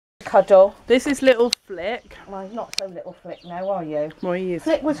cuddle. This is little Flick. Well, not so little Flick now, are you? Well, he is.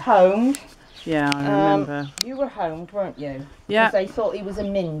 Flick was homed. Yeah, I remember. You were homed, weren't you? Yeah. Because they thought he was a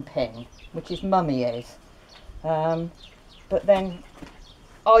min pin, which his mummy is. But then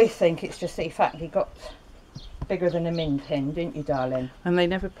I think it's just the fact he got bigger than a min pin, didn't you, darling? And they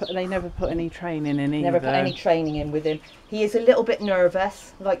never put any training in either. Never put any training in with him. He is a little bit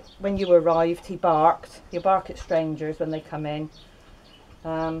nervous. Like when you arrived, he barked. You bark at strangers when they come in.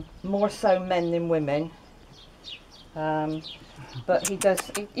 More so men than women. But he does,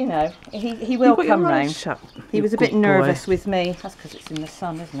 you know, he will come round. He was a bit nervous with me. That's because it's in the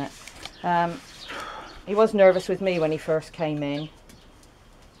sun, isn't it? He was nervous with me when he first came in.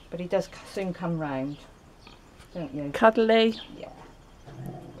 But he does soon come round, don't you? Cuddly. Yeah.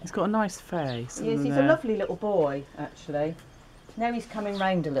 He's got a nice face. He is, he's a lovely little boy, actually. Now he's coming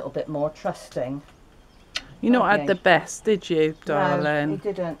round a little bit more, trusting. You not had the best, did you, darling? No, he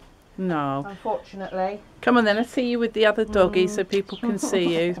didn't. No. Unfortunately. Come on then, I'll see you with the other doggy so people can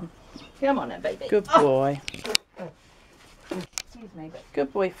see you. Come on then, baby. Good boy. Excuse me, but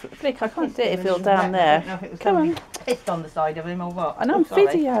Good boy, Flick. I can't see it if you're down there. Come on. Pissed on the side of him or what? And I'm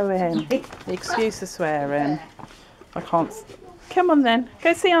videoing. Excuse the swearing. I can't. Come on then.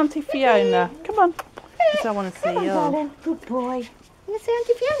 Go see Auntie Fiona. Come on. Because I want to see you. Darling. Good boy. You see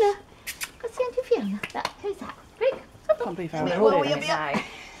Auntie Fiona? Go see Auntie Fiona. Who's that? Flick. I can't believe how Hello. old it is.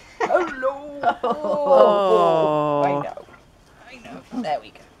 Hello. Oh. I know. There we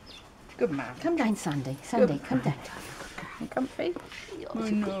go. Good man. Come down, Sandy. Sandy, come down. You comfy? You're a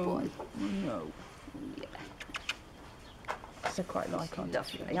good boy. No. Yeah. So quite like Auntie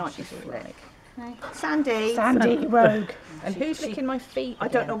Lovely, aren't you, Flick? Sandy. Sandy Rogue. And who's licking my feet? I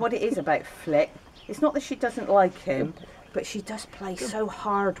don't know what it is about Flick. It's not that she doesn't like him, but she does play so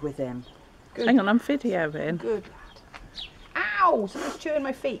hard with him. Hang on, I'm videoing. Good lad. Ow! Someone's chewing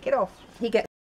my feet. Get off. He gets